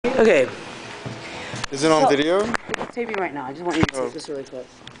Okay. Is it on video? It's taping right now. I just want you to take this really quick.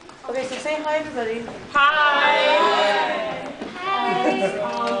 Okay, so say hi, everybody. Hi!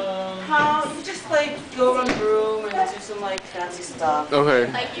 How you just like go around the room and do some like fancy stuff.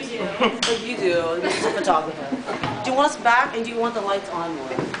 Okay. Like you do. Like you do. This is a photographer. Do you want us back and do you want the lights on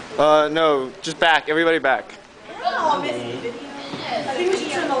more? No, just back. Everybody back. Oh, I missed the video. I think we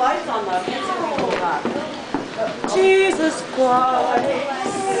should turn the lights on though. I can't see people back. Jesus Christ.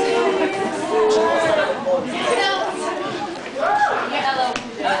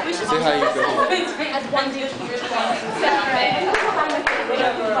 Say hi, Yuko. As one dude here. You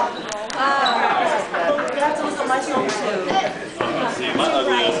have to listen to my song too. See, my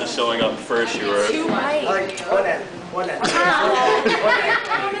ugliness is showing up first, you were. Too right. One end.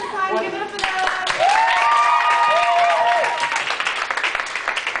 Give it up for that.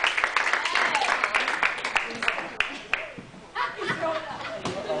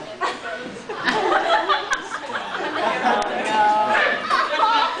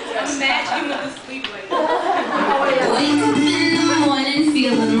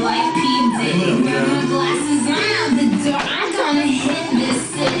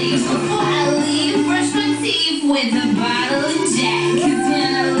 With a bottle of Jack, 'cause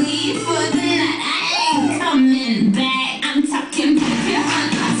when I leave for the night, I ain't coming back. I'm talking put you on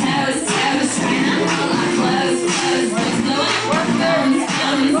my toes, toes, trying to hold our clothes, clothes, what's going on, bones,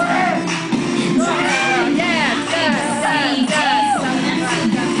 bones.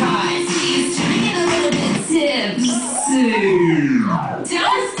 Trying to get a little bit tipsy.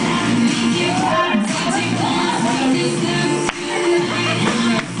 Don't stop, make it pop, DJ, come on, bring this up tonight.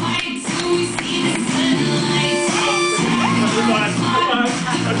 I'ma fight till we see the sunlight.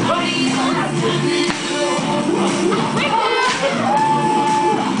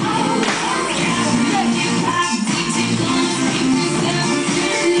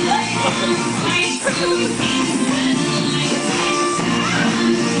 Fight till we see the sunlight.